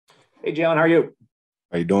Hey, Jalen, how are you?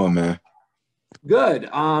 How you doing, man? Good.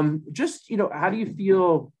 Just how do you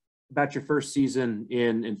feel about your first season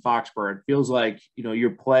in Foxborough? It feels like your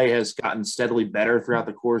play has gotten steadily better throughout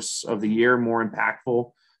the course of the year, more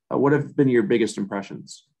impactful. What have been your biggest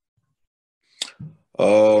impressions?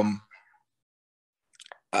 Um,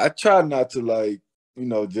 I try not to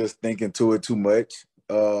just think into it too much.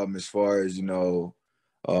 As far as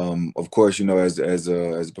of course, as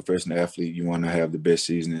a professional athlete, you want to have the best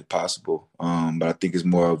season as possible. But I think it's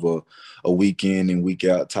more of a week in and week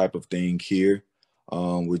out type of thing here.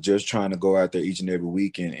 We're just trying to go out there each and every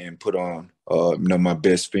week and put on my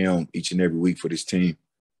best film each and every week for this team.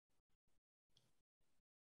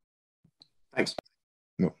 Thanks.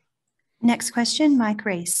 No, Next question, Mike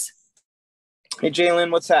Race. Hey,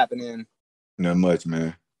 Jalen, what's happening? not much,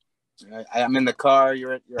 man. I'm in the car.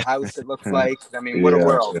 You're at your house, it looks like. I mean, what a Yeah.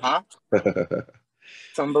 world, huh?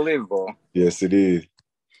 It's unbelievable. Yes, it is.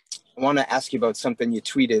 I want to ask you about something you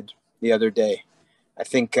tweeted the other day. I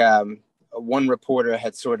think one reporter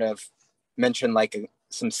had sort of mentioned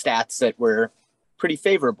some stats that were pretty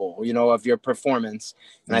favorable, of your performance.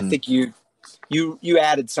 And I think you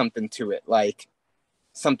added something to it, like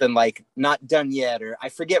something like not done yet, or I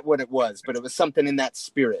forget what it was, but it was something in that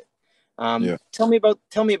spirit. Yeah. Tell me about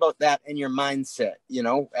that and your mindset,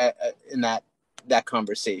 in that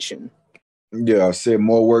conversation. Yeah, I said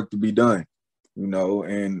more work to be done,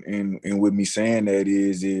 and with me saying that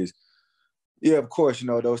is yeah, of course,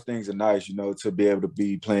 those things are nice, to be able to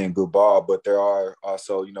be playing good ball, but there are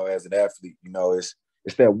also, as an athlete, it's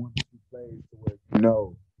that one or two plays to where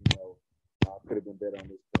I could have been better on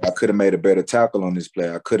this play. I could have made a better tackle on this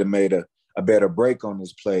play. I could have made a better break on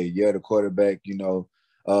this play. Yeah, the quarterback,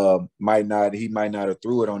 might not have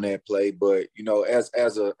threw it on that play, but as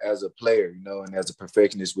a player, and as a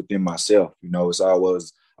perfectionist within myself,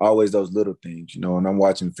 it's always those little things, and I'm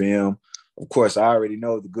watching film. Of course, I already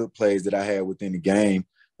know the good plays that I had within the game,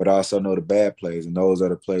 but I also know the bad plays, and those are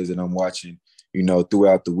the plays that I'm watching,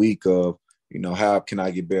 throughout the week of, how can I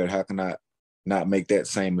get better? How can I not make that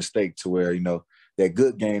same mistake to where, that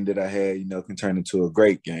good game that I had, can turn into a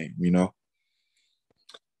great game.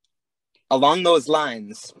 Along those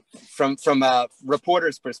lines, from a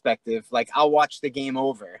reporter's perspective, like I'll watch the game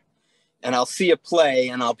over and I'll see a play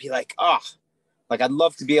and I'll be like, oh, like I'd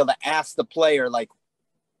love to be able to ask the player, like,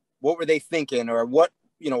 what were they thinking, or what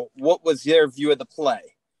was their view of the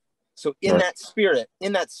play? So in Right. that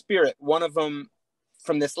spirit, one of them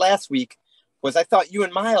from this last week was, I thought you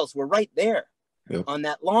and Miles were right there Yep. on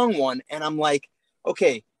that long one. And I'm like,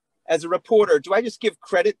 okay, as a reporter, do I just give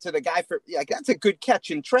credit to the guy for, like, that's a good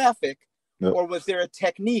catch in traffic? Yep. Or was there a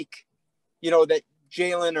technique, that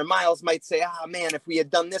Jalen or Miles might say, man, if we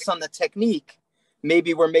had done this on the technique,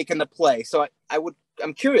 maybe we're making the play. So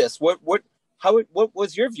I'm curious, what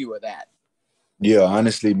was your view of that? Yeah,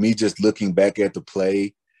 honestly, me just looking back at the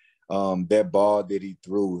play, that ball that he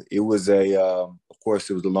threw, it was of course,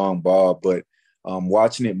 it was a long ball, but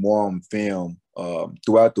watching it more on film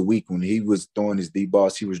throughout the week when he was throwing his deep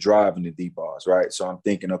balls, he was driving the deep balls, right? So I'm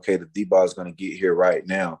thinking, okay, the deep ball is going to get here right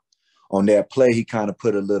now. On that play, he kind of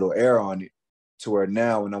put a little air on it to where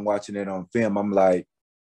now when I'm watching it on film, I'm like,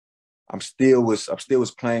 I'm still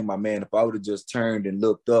was playing my man. If I would have just turned and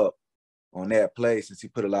looked up on that play, since he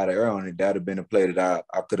put a lot of air on it, that'd have been a play that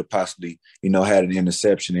I could have possibly, had an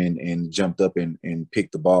interception and jumped up and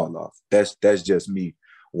picked the ball off. That's just me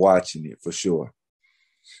watching it for sure.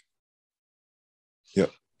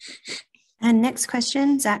 Yep. And next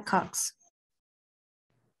question, Zach Cox.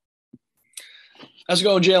 How's it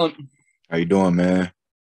going, Jalen? How you doing, man?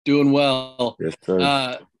 Doing well. Yes,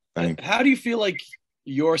 sir. Thanks. How do you feel like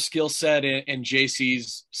your skill set and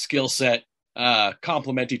JC's skill set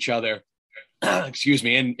complement each other? Excuse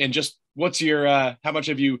me. And just what's your how much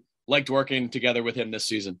have you liked working together with him this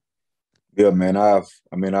season? Yeah, man. I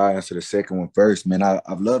answer the second one first, man.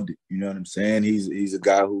 I've loved it. You know what I'm saying? He's a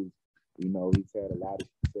guy who, he's had a lot of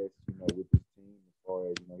success, with his team as far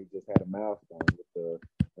as, he just had a milestone with the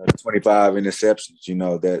 25 interceptions.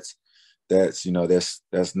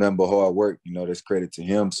 That's nothing but hard work. That's credit to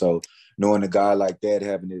him. So knowing a guy like that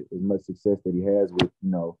having as much success that he has with,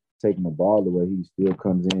 taking the ball away, he still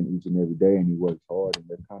comes in each and every day and he works hard, and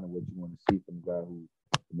that's kind of what you want to see from a guy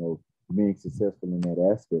who, being successful in that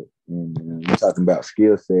aspect. And we're talking about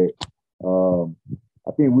skill set.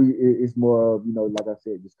 I think it's more of, like I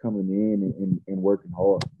said, just coming in and working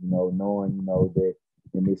hard, knowing, that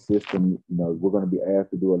in this system, we're going to be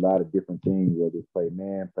asked to do a lot of different things, whether it's play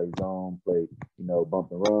man, play zone, play,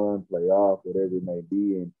 bump and run, play off, whatever it may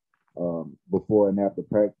be. And before and after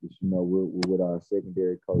practice, we're with our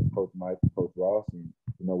secondary coach, Coach Mike, and Coach Ross, and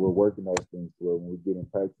we're working those things to where when we get in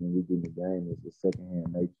practice and we get in the game, it's a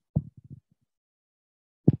secondhand nature.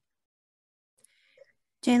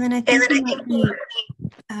 Jalen, I think you might be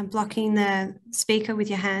blocking the speaker with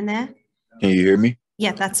your hand there. Can you hear me?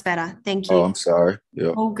 Yeah, that's better. Thank you. Oh, I'm sorry. Yeah.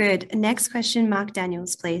 All good. Next question, Mark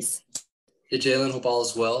Daniels, please. Hey, Jalen, hope all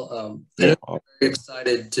is well. Yeah. I'm very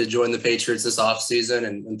excited to join the Patriots this offseason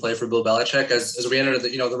and play for Bill Belichick. As we enter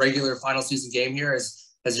the regular final season game here,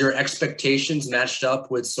 has your expectations matched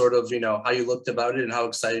up with sort of, how you looked about it and how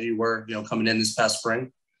excited you were, coming in this past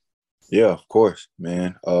spring? Yeah, of course,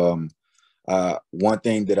 man. One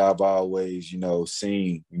thing that I've always,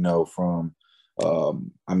 seen, from,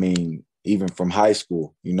 even from high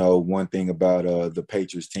school, one thing about the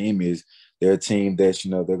Patriots team is they're a team that,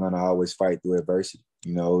 they're going to always fight through adversity.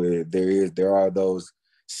 There are those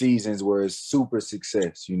seasons where it's super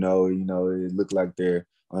success, it looked like they're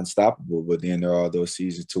unstoppable, but then there are those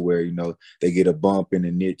seasons to where, they get a bump in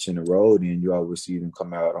a niche in the road and you always see them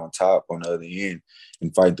come out on top on the other end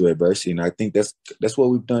and fight through adversity. And I think that's what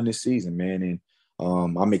we've done this season, man. And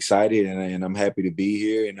I'm excited and I'm happy to be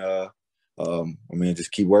here and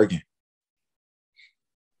just keep working.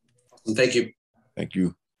 Awesome. Thank you. Thank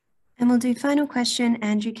you. And we'll do final question,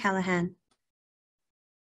 Andrew Callahan.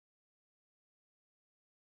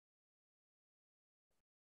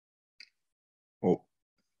 Oh,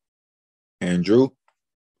 Andrew,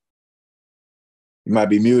 you might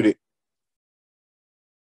be muted.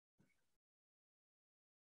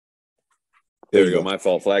 There we go. My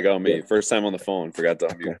fault. Flag on me. First time on the phone. Forgot to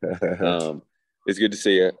unmute. It's good to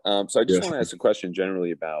see you. So I just want to ask a question generally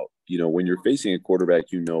about, when you're facing a quarterback,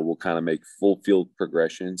 will kind of make full field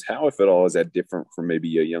progressions. How, if at all, is that different from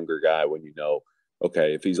maybe a younger guy when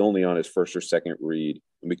okay, if he's only on his first or second read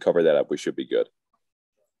and we cover that up, we should be good?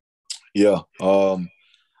 Yeah.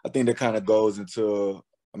 I think that kind of goes into,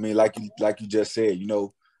 like you just said,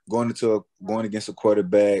 going against a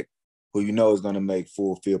quarterback who is going to make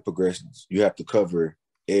full field progressions. You have to cover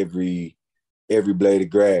every blade of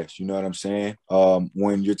grass. You know what I'm saying?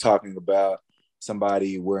 When you're talking about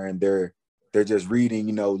somebody where they're just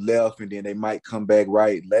reading, left and then they might come back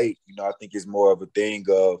right late, I think it's more of a thing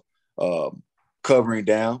of covering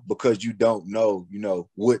down because you don't know,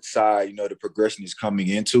 what side, the progression is coming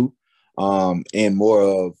into. And more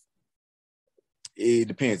of, it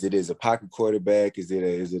depends. It is a pocket quarterback. Is it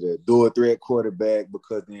a dual threat quarterback?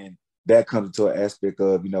 Because then that comes into an aspect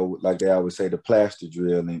of, like they always say, the plaster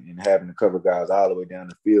drill and having to cover guys all the way down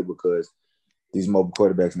the field because these mobile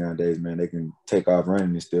quarterbacks nowadays, man, they can take off running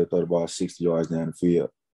and still throw the ball 60 yards down the field.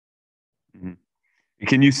 Mm-hmm.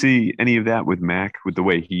 Can you see any of that with Mac, with the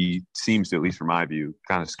way he seems to, at least from my view,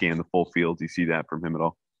 kind of scan the full field? Do you see that from him at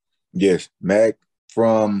all? Yes. Mac,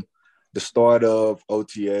 from the start of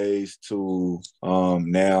OTAs to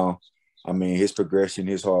now, his progression,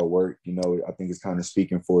 his hard work, I think it's kind of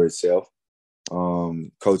speaking for itself.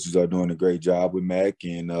 Coaches are doing a great job with Mac,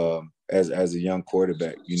 and as a young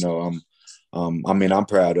quarterback, I'm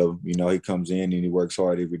proud of him. He comes in and he works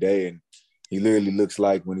hard every day, and he literally looks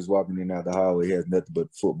like when he's walking in out the hallway, he has nothing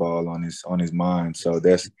but football on his mind. So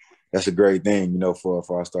that's a great thing, for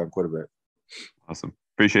our starting quarterback. Awesome.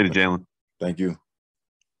 Appreciate it, Jalen. Thank you.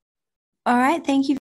 All right. Thank you.